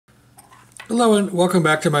Hello and welcome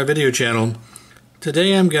back to my video channel.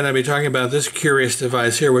 Today I'm going to be talking about this curious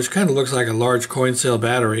device here, which kind of looks like a large coin cell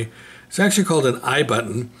battery. It's actually called an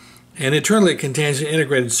iButton, and internally it contains an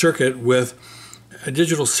integrated circuit with a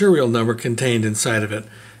digital serial number contained inside of it.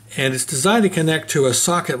 And it's designed to connect to a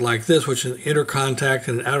socket like this, which is an inner contact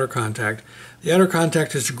and an outer contact. The outer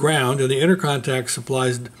contact is ground, and the inner contact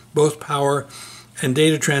supplies both power and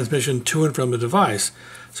data transmission to and from the device.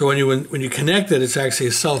 So when you connect it, it's actually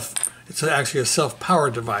a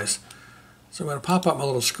self-powered device. So I'm going to pop up my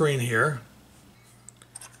little screen here.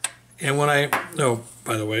 And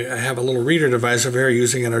by the way, I have a little reader device over here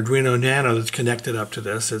using an Arduino Nano that's connected up to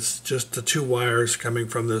this. It's just the two wires coming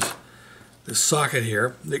from this socket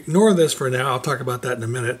here. Ignore this for now. I'll talk about that in a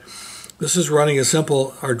minute. This is running a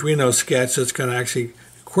simple Arduino sketch that's going to actually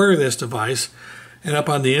query this device. And up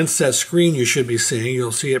on the inset screen you should be seeing,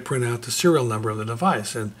 you'll see it print out the serial number of the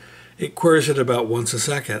device. And it queries it about once a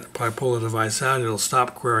second. If I pull the device out, it'll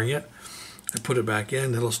stop querying it. I put it back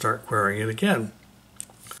in, it'll start querying it again.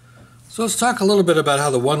 So let's talk a little bit about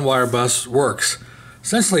how the one-wire bus works.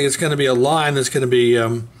 Essentially, it's going to be a line that's going to be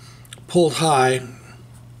pulled high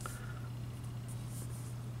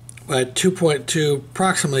by 2.2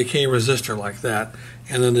 approximately K resistor like that.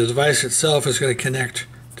 And then the device itself is going to connect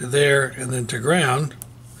to there and then to ground.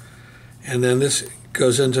 And then this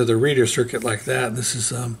goes into the reader circuit like that. This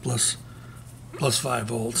is plus 5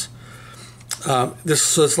 volts. So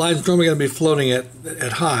this line is normally going to be floating at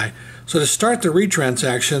high. So to start the read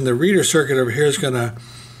transaction, the reader circuit over here is going to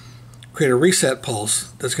create a reset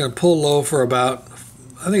pulse that's going to pull low for about,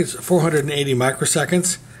 I think it's 480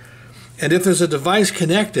 microseconds. And if there's a device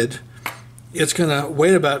connected, it's going to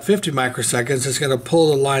wait about 50 microseconds. It's going to pull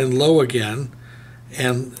the line low again,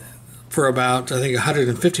 and for about, I think,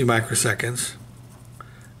 150 microseconds.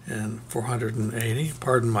 And 480,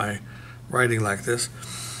 pardon my writing like this.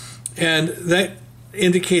 And that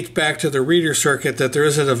indicates back to the reader circuit that there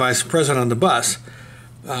is a device present on the bus.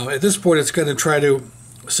 At this point, it's going to try to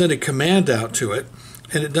send a command out to it,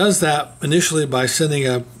 and it does that initially by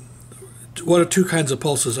sending one of two kinds of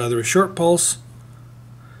pulses, either a short pulse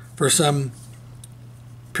for some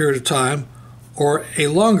period of time or a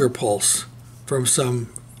longer pulse from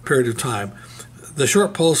some period of time. The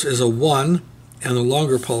short pulse is a 1 and the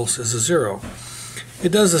longer pulse is a 0.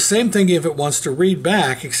 It does the same thing if it wants to read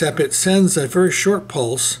back, except it sends a very short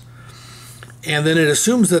pulse, and then it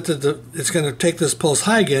assumes that it's going to take this pulse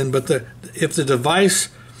high again, but if the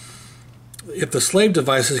slave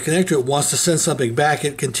device is connected to it, wants to send something back,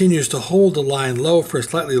 it continues to hold the line low for a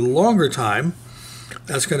slightly longer time.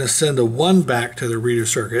 That's going to send a 1 back to the reader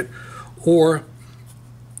circuit. Or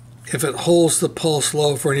if it holds the pulse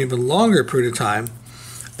low for an even longer period of time,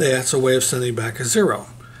 that's a way of sending back a 0.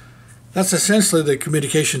 That's essentially the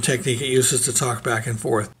communication technique it uses to talk back and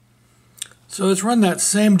forth. So let's run that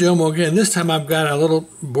same demo again. This time I've got a little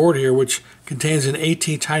board here which contains an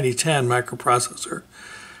ATtiny10 microprocessor,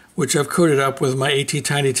 which I've coded up with my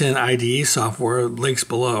ATtiny10 IDE software, links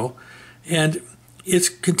below. And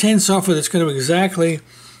it contains software that's going to exactly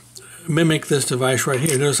mimic this device right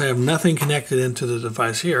here. Notice I have nothing connected into the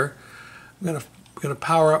device here. I'm going to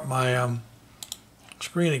power up my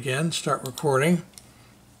screen again, start recording.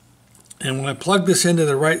 And when I plug this into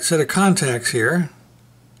the right set of contacts here,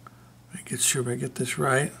 make sure I get this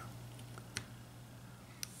right,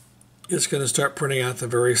 it's going to start printing out the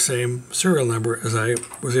very same serial number as I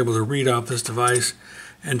was able to read off this device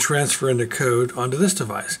and transfer into code onto this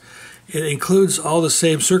device. It includes all the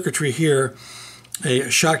same circuitry here, a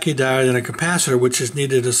Schottky diode and a capacitor, which is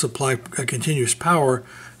needed to supply a continuous power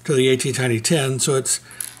to the ATtiny10, so it's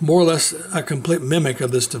more or less a complete mimic of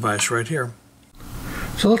this device right here.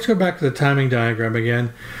 So let's go back to the timing diagram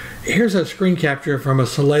again. Here's a screen capture from a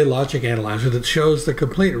Soleil logic analyzer that shows the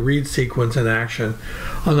complete read sequence in action.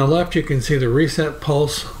 On the left you can see the reset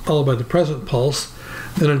pulse followed by the present pulse,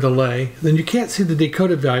 then a delay. Then you can't see the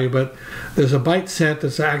decoded value, but there's a byte sent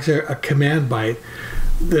that's actually a command byte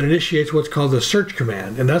that initiates what's called the search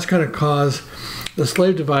command, and that's going to cause the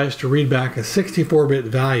slave device to read back a 64-bit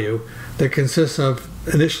value that consists of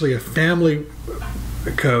initially a family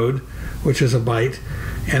code, which is a byte,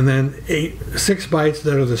 and then 6 bytes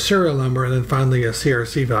that are the serial number, and then finally a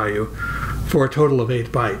CRC value for a total of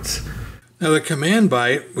 8 bytes. Now the command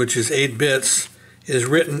byte, which is 8 bits, is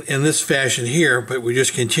written in this fashion here, but we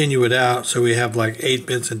just continue it out, so we have like 8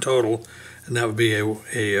 bits in total, and that would be a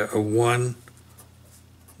 1,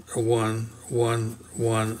 1, 1,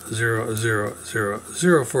 1, 0, 0, 0,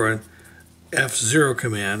 0 for an F0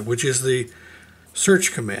 command, which is the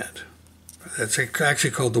search command. That's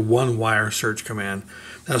actually called the one-wire search command.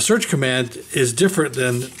 Now, search command is different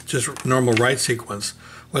than just normal write sequence.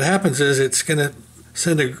 what happens is it's going to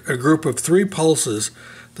send a group of 3 pulses.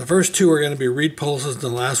 The first 2 are going to be read pulses, and the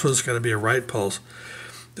last one is going to be a write pulse.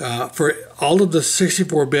 For all of the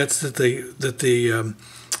 64 bits that the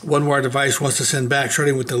one-wire device wants to send back,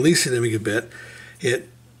 starting with the least significant bit, it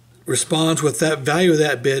responds with that value of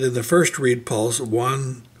that bit in the first read pulse.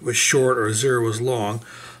 1 was short or 0 was long,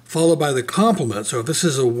 followed by the complement. So if this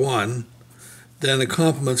is a 1, then the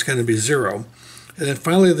complement's going to be 0. And then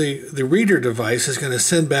finally the reader device is going to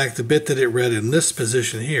send back the bit that it read in this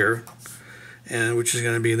position here, and which is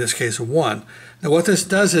going to be in this case a 1. Now what this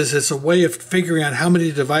does is it's a way of figuring out how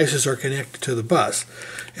many devices are connected to the bus.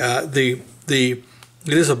 It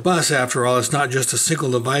is a bus after all. It's not just a single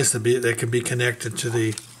device that can be connected to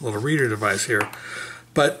the little reader device here.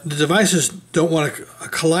 But the devices don't want to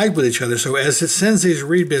collide with each other. So as it sends these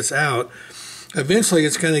read bits out, eventually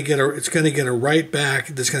it's going to get a write back.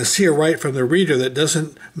 It's going to see a write from the reader that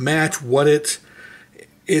doesn't match what it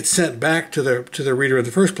sent back to the reader in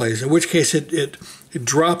the first place. In which case it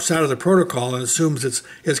drops out of the protocol and assumes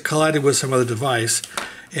it's collided with some other device,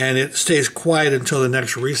 and it stays quiet until the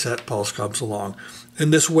next reset pulse comes along.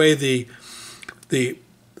 In this way, the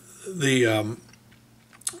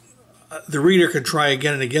reader can try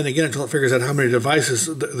again and again and again until it figures out how many devices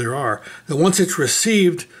there are. And once it's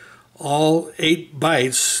received all 8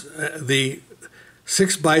 bytes, the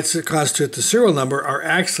 6 bytes that constitute the serial number are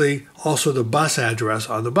actually also the bus address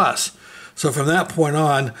on the bus. So from that point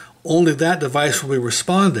on, only that device will be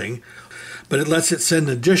responding, but it lets it send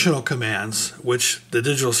additional commands, which the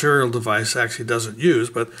digital serial device actually doesn't use,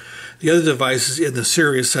 but the other devices in the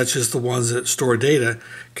series, such as the ones that store data,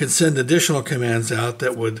 can send additional commands out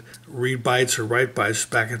that would read bytes or write bytes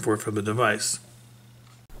back and forth from the device.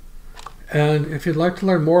 And if you'd like to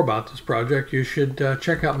learn more about this project, you should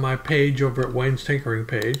check out my page over at Wayne's Tinkering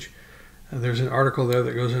page. There's an article there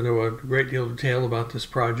that goes into a great deal of detail about this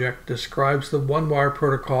project, describes the one-wire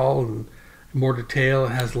protocol in more detail.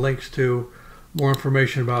 It has links to more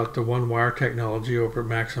information about the one-wire technology over at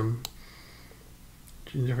Maxim,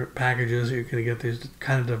 different packages that you can get these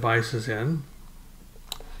kind of devices in.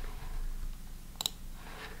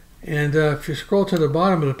 And if you scroll to the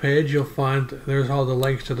bottom of the page, you'll find there's all the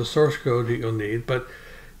links to the source code that you'll need. But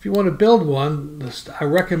if you want to build one, I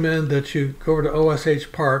recommend that you go over to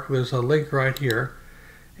OSH Park. There's a link right here,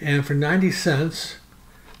 and for 90 cents,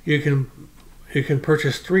 you can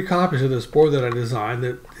purchase 3 copies of this board that I designed.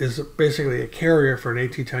 That is basically a carrier for an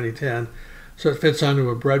ATtiny10. So it fits onto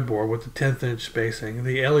a breadboard with the 1/10" spacing.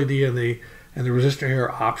 The LED and the resistor here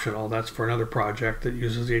are optional. That's for another project that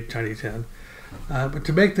uses the ATtiny10. But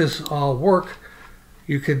to make this all work,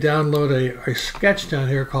 you can download a sketch down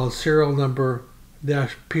here called serial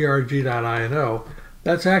number-prg.ino.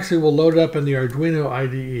 That's actually will load up in the Arduino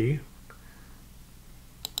IDE.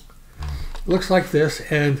 It looks like this,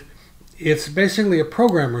 and it's basically a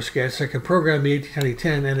programmer sketch that can program the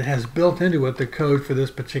ATtiny10, and it has built into it the code for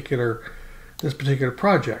this particular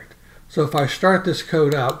project. So if I start this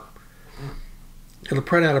code up, it'll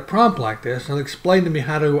print out a prompt like this, and it'll explain to me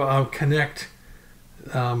how to connect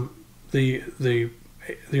the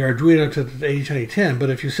Arduino to the ATtiny10. But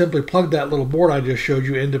if you simply plug that little board I just showed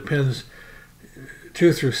you into pins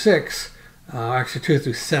 2 through 6, actually 2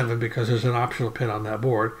 through 7 because there's an optional pin on that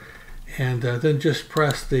board, and then just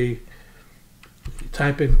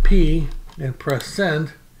type in P and press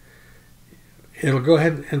send, it'll go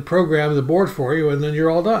ahead and program the board for you, and then you're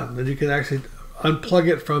all done. Then you can actually unplug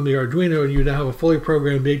it from the Arduino, and you now have a fully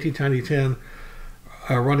programmed ATtiny10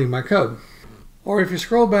 running my code. Or if you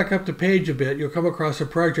scroll back up the page a bit, you'll come across a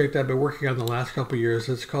project I've been working on the last couple of years.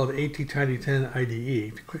 It's called ATtiny10 IDE.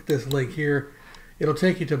 If you click this link here, it'll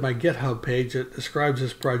take you to my GitHub page that describes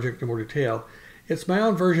this project in more detail. It's my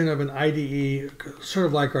own version of an IDE, sort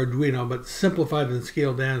of like Arduino, but simplified and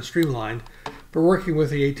scaled down and streamlined for working with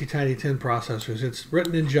the ATtiny10 processors. It's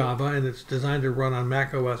written in Java, and it's designed to run on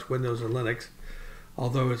Mac OS, Windows, and Linux,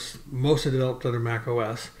 although it's mostly developed under Mac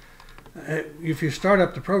OS. If you start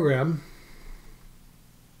up the program,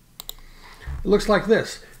 it looks like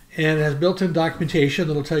this, and it has built-in documentation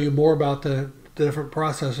that'll tell you more about the different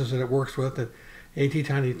processors that it works with, the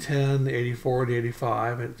ATtiny10, the 84, the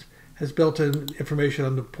 85. It has built-in information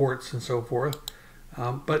on the ports and so forth.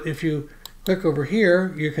 But if you click over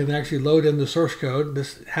here, you can actually load in the source code.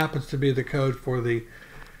 This happens to be the code for the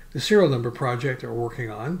serial number project that we're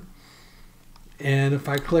working on. And if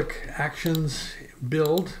I click Actions,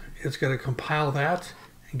 Build, it's going to compile that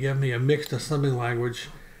and give me a mixed assembly language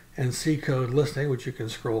and C code listing, which you can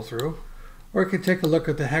scroll through. Or you can take a look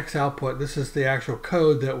at the hex output. This is the actual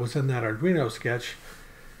code that was in that Arduino sketch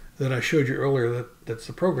that I showed you earlier that's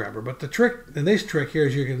the programmer. But the trick, and this trick here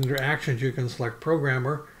is you can, under actions, you can select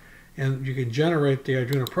programmer and you can generate the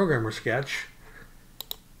Arduino programmer sketch.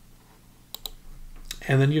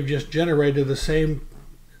 And then you've just generated the same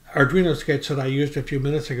Arduino sketch that I used a few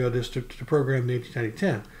minutes ago just to program the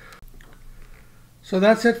 809010. So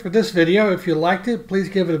that's it for this video. If you liked it, please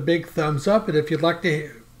give it a big thumbs up. And if you'd like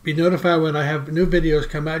to be notified when I have new videos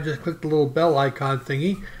come out, just click the little bell icon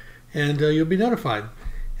thingy and you'll be notified.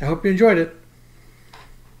 I hope you enjoyed it.